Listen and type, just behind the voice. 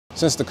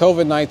Since the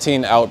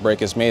COVID-19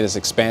 outbreak has made its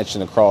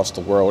expansion across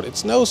the world,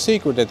 it's no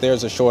secret that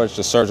there's a shortage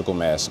of surgical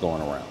masks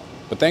going around.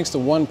 But thanks to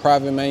one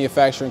private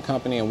manufacturing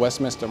company in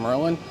Westminster,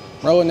 Maryland,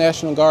 Maryland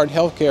National Guard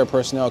healthcare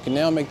personnel can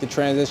now make the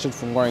transition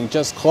from wearing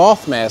just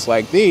cloth masks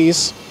like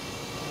these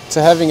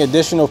to having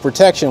additional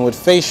protection with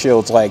face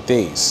shields like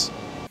these.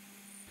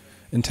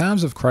 In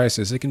times of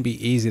crisis, it can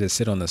be easy to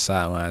sit on the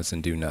sidelines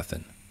and do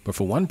nothing. But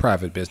for one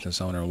private business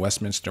owner in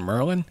Westminster,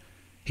 Maryland,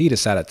 he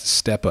decided to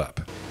step up.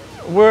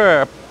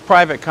 We're a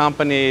private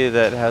company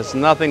that has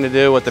nothing to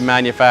do with the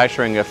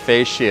manufacturing of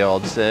face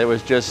shields. It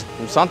was just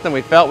something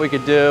we felt we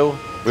could do.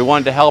 We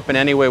wanted to help in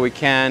any way we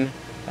can,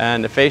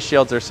 and the face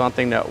shields are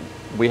something that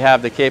we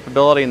have the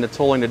capability and the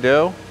tooling to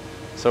do.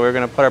 So we're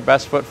going to put our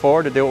best foot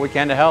forward to do what we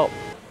can to help.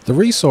 The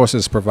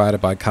resources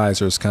provided by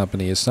Kaiser's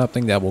company is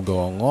something that will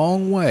go a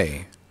long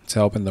way to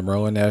helping the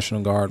Maryland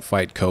National Guard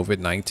fight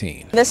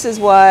COVID-19. This is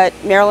what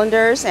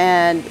Marylanders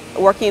and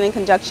working in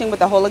conjunction with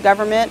the whole of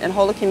government and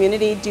whole of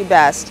community do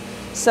best.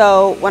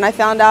 So when I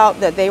found out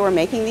that they were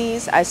making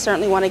these, I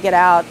certainly want to get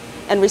out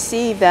and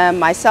receive them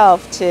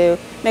myself to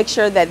make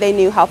sure that they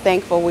knew how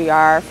thankful we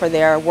are for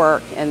their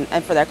work and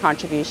for their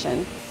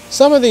contribution.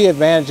 Some of the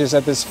advantages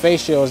of this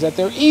face shield is that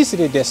they're easy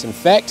to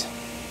disinfect,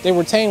 they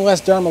retain less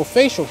dermal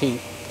facial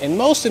heat, and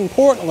most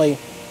importantly,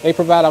 they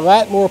provide a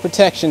lot more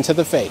protection to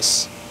the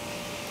face.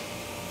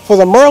 For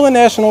the Maryland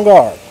National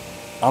Guard,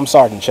 I'm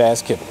Sergeant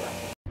Chaz Kibble.